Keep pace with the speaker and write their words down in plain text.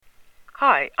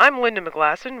Hi, I'm Linda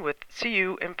McGlasson with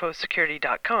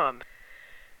CUInfoSecurity.com.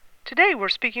 Today we're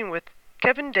speaking with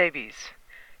Kevin Davies,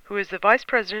 who is the Vice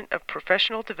President of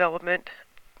Professional Development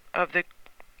of the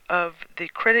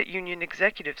Credit Union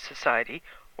Executive Society,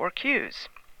 or CUES.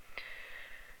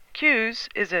 CUES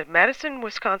is a Madison,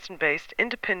 Wisconsin-based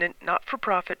independent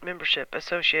not-for-profit membership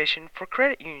association for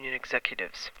credit union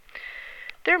executives.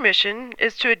 Their mission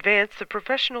is to advance the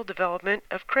professional development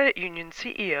of credit union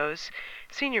CEOs,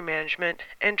 senior management,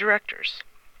 and directors.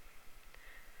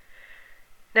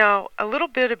 Now, a little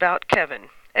bit about Kevin.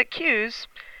 At CUES,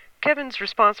 Kevin's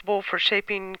responsible for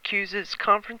shaping CUES's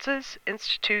conferences,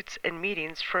 institutes, and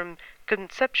meetings from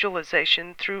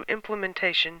conceptualization through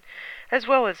implementation, as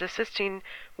well as assisting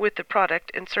with the product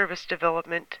and service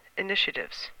development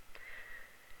initiatives.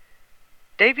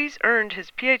 Davies earned his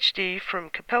PhD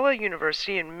from Capella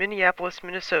University in Minneapolis,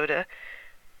 Minnesota,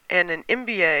 and an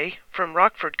MBA from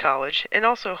Rockford College, and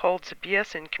also holds a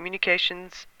BS in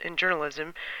Communications and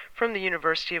Journalism from the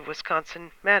University of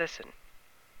Wisconsin-Madison.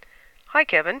 Hi,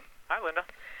 Kevin. Hi, Linda.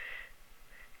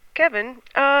 Kevin,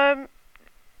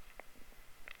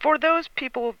 for those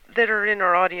people that are in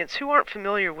our audience who aren't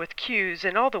familiar with CUES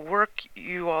and all the work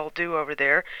you all do over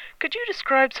there, could you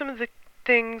describe some of the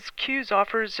things CUES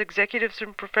offers executives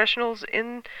and professionals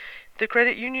in the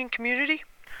credit union community?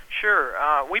 Sure.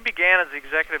 We began as the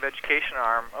executive education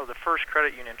arm of the first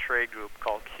credit union trade group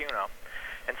called CUNA.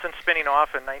 And since spinning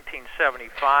off in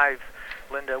 1975,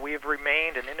 Linda, we have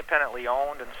remained an independently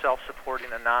owned and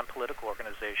self-supporting and non-political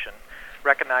organization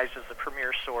recognized as the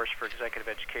premier source for executive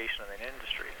education in the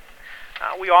industry.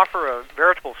 We offer a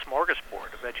veritable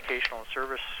smorgasbord of educational and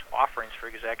service offerings for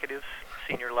executives,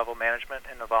 senior level management,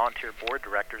 and the volunteer board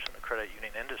directors in the credit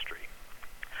union industry.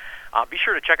 Be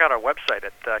sure to check out our website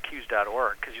at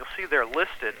CUES.org because you'll see there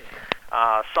listed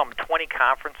some 20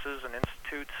 conferences and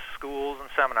institutes, schools, and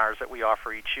seminars that we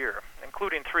offer each year,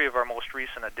 including 3 of our most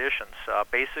recent additions,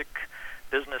 Basic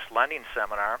Business Lending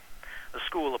Seminar, the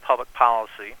School of Public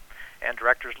Policy, and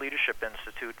Directors Leadership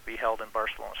Institute to be held in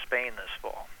Barcelona, Spain this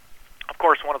fall. Of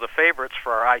course, one of the favorites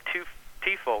for our IT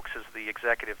folks is the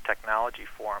Executive Technology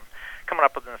Forum, coming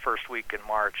up within the first week in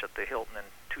March at the Hilton in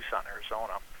Tucson,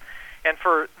 Arizona. And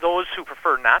for those who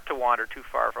prefer not to wander too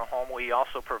far from home, we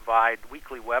also provide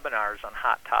weekly webinars on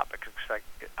hot topics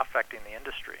affecting the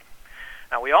industry.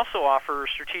 Now, we also offer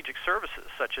strategic services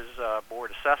such as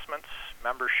board assessments,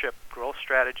 membership growth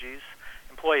strategies,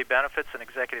 employee benefits and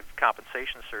executive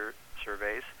compensation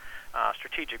surveys,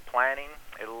 strategic planning,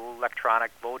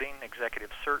 electronic voting,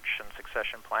 executive search, and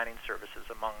succession planning services,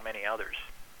 among many others.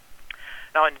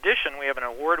 Now, in addition, we have an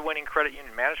award-winning credit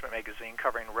union management magazine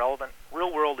covering relevant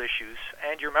real-world issues,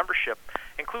 and your membership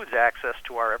includes access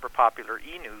to our ever-popular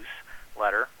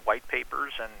e-newsletter, white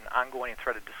papers, and ongoing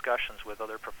threaded discussions with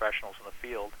other professionals in the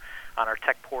field on our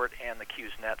TechPort and the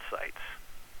CUES.net sites.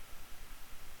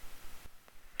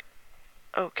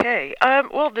 Okay.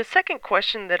 Well, the second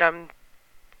question that I'm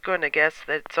going to guess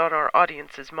that's on our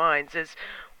audience's minds is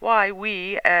why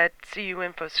we at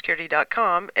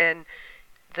CUInfoSecurity.com and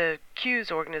the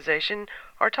CUES organization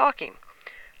are talking.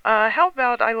 How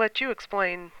about I let you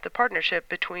explain the partnership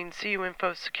between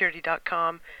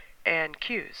CUInfoSecurity.com and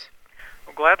CUES?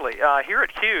 Well, gladly. Here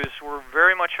at CUES, we're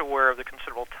very much aware of the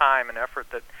considerable time and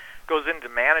effort that goes into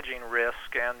managing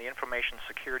risk and the information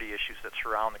security issues that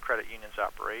surround the credit union's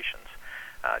operations.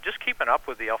 Just keeping up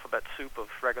with the alphabet soup of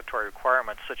regulatory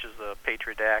requirements such as the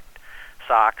Patriot Act,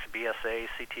 SOX, BSA,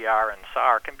 CTR, and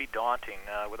SAR can be daunting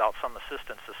without some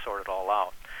assistance to sort it all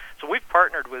out. So we've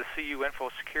partnered with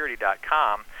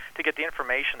CUInfoSecurity.com to get the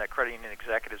information that credit union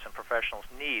executives and professionals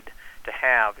need to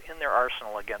have in their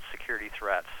arsenal against security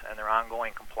threats and their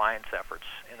ongoing compliance efforts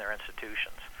in their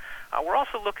institutions. We're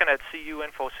also looking at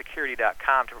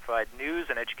CUInfoSecurity.com to provide news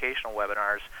and educational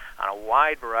webinars on a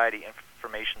wide variety of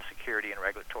information security and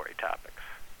regulatory topics.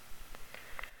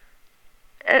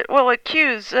 Well, at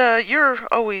CUES, you're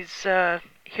always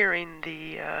hearing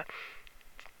the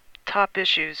top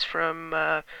issues from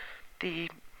the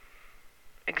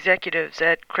executives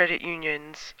at credit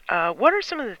unions. What are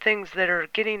some of the things that are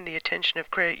getting the attention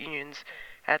of credit unions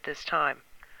at this time?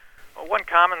 Well, one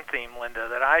common theme, Linda,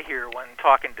 that I hear when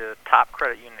talking to top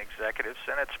credit union executives,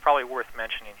 and it's probably worth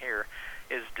mentioning here,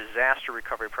 is disaster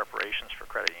recovery preparations for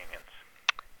credit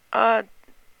unions.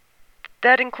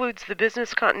 That includes the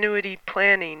business continuity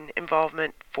planning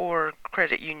involvement for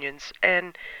credit unions.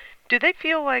 And do they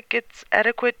feel like it's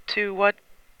adequate to what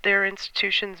their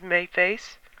institutions may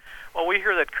face? Well, we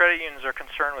hear that credit unions are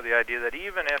concerned with the idea that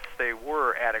even if they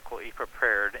were adequately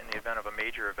prepared in the event of a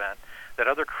major event, that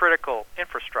other critical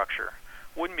infrastructure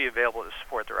wouldn't be available to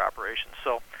support their operations.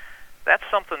 So That's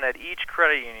something that each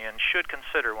credit union should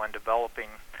consider when developing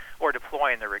or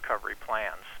deploying their recovery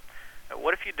plans.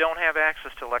 What if you don't have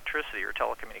access to electricity or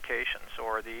telecommunications,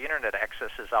 or the internet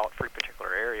access is out for a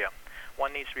particular area?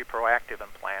 One needs to be proactive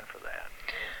and plan for that.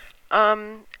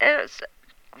 As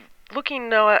looking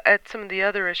now at some of the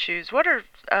other issues, what are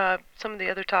some of the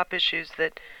other top issues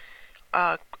that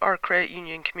our credit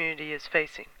union community is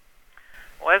facing?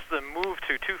 Well, as the move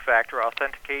to two-factor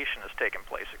authentication has taken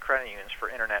place at credit unions for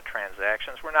internet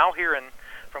transactions, we're now hearing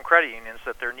from credit unions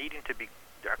that they're needing to be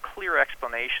a clear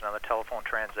explanation on the telephone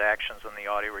transactions and the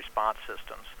audio response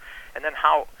systems, and then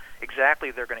how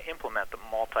exactly they're going to implement the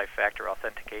multi-factor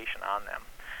authentication on them.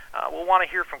 We'll want to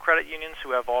hear from credit unions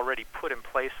who have already put in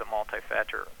place a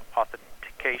multi-factor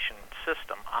authentication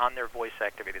system on their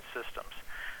voice-activated systems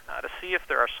to see if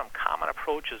there are some common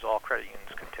approaches all credit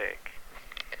unions can take.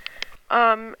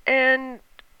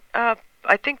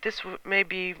 I think this may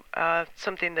be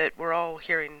something that we're all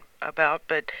hearing about,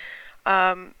 but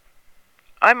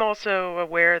I'm also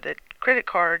aware that credit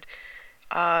card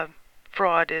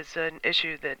fraud is an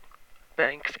issue that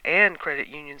banks and credit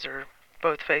unions are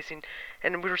both facing,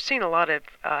 and we're seeing a lot of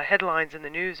headlines in the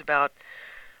news about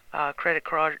credit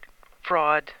card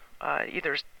fraud,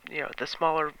 either the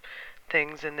smaller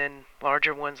things and then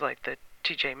larger ones like the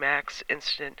TJ Maxx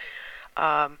incident.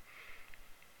 Are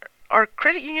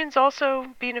credit unions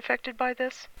also being affected by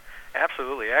this?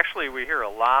 Absolutely. Actually, we hear a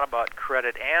lot about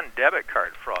credit and debit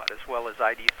card fraud, as well as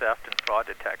ID theft and fraud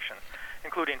detection,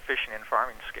 including phishing and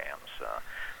farming scams.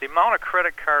 The amount of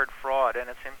credit card fraud and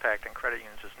its impact on credit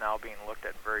unions is now being looked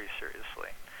at very seriously.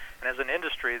 And as an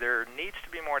industry, there needs to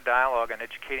be more dialogue on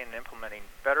educating and implementing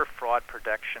better fraud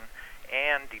protection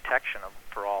and detection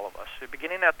for all of us. So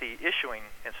beginning at the issuing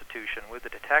institution with the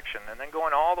detection, and then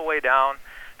going all the way down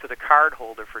to the card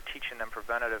holder for teaching them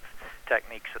preventative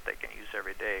techniques that they can use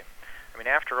every day. I mean,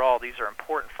 after all, these are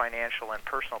important financial and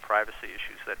personal privacy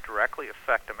issues that directly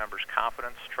affect a member's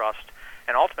confidence, trust,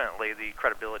 and ultimately the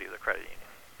credibility of the credit union.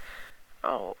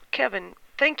 Oh, Kevin,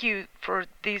 thank you for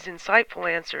these insightful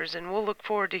answers, and we'll look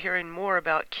forward to hearing more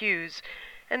about CUES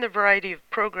and the variety of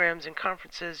programs and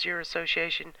conferences your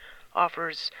association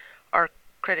offers our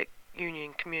credit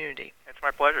union community. It's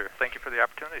my pleasure. Thank you for the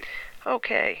opportunity.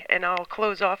 Okay, and I'll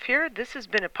close off here. This has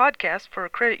been a podcast for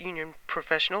credit union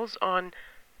professionals on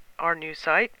our new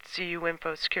site,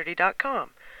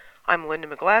 cuinfosecurity.com. I'm Linda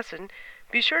McGlasson.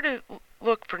 Be sure to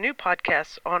look for new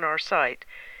podcasts on our site.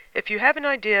 If you have an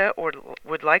idea or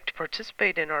would like to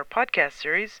participate in our podcast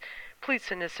series, please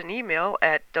send us an email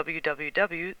at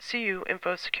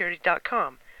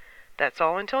www.cuinfosecurity.com. That's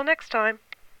all until next time.